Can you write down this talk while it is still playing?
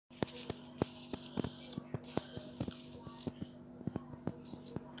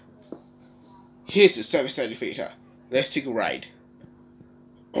Here's the service elevator. Let's take a ride.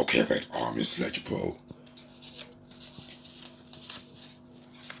 Okay, Red Army Sledge Bro.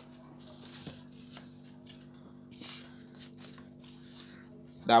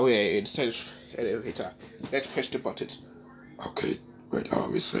 Now we're in the service elevator. Let's push the button. Okay, Red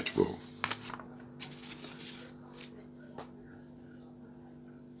Army Sledge Bro.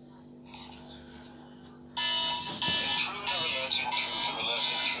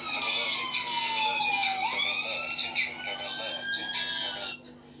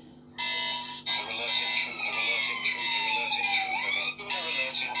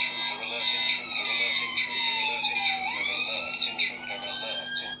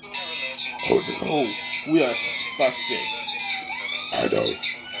 Oh no. Oh, we are busted. I know.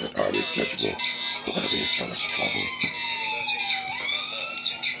 Red Army Sledge Bro. We're gonna be in so much trouble.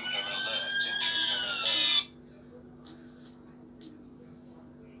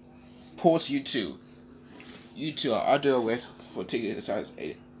 Pause you two. You two are under arrest for taking the service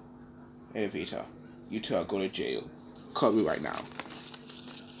elevator. You two are going to jail. Call me right now.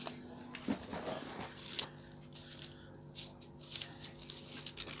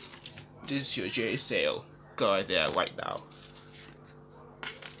 This is your jail cell. Go out there right now.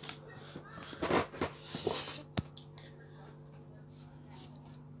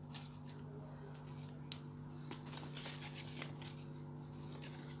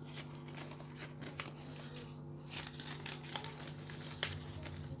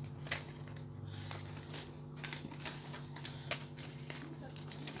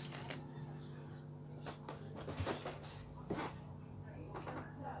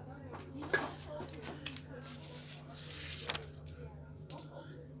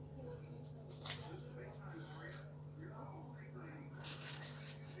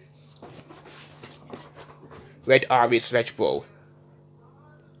 Red Army Sledge Bro.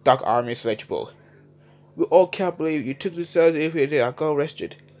 Dark Army Sledge Bro. We all can't believe you took the cells elevator and got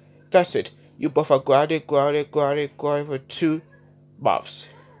arrested. That's it. You both are grounded for 2 months.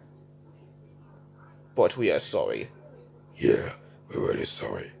 But we are sorry. Yeah, we're really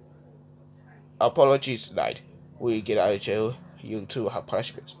sorry. Apologies tonight. We get out of jail. You two have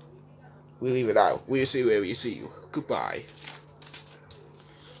punishment. We leave it out. We'll see where we see you. Goodbye.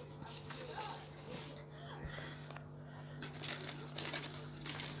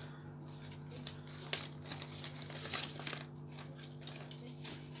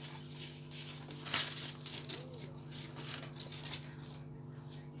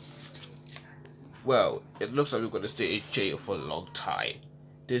 Well, it looks like we're gonna stay in jail for a long time.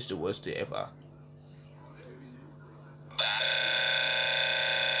 This is the worst day ever.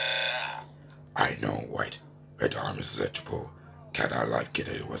 I know, right? Red Army Sledge Bro. Can our life get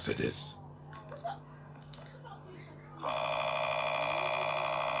any worse than this?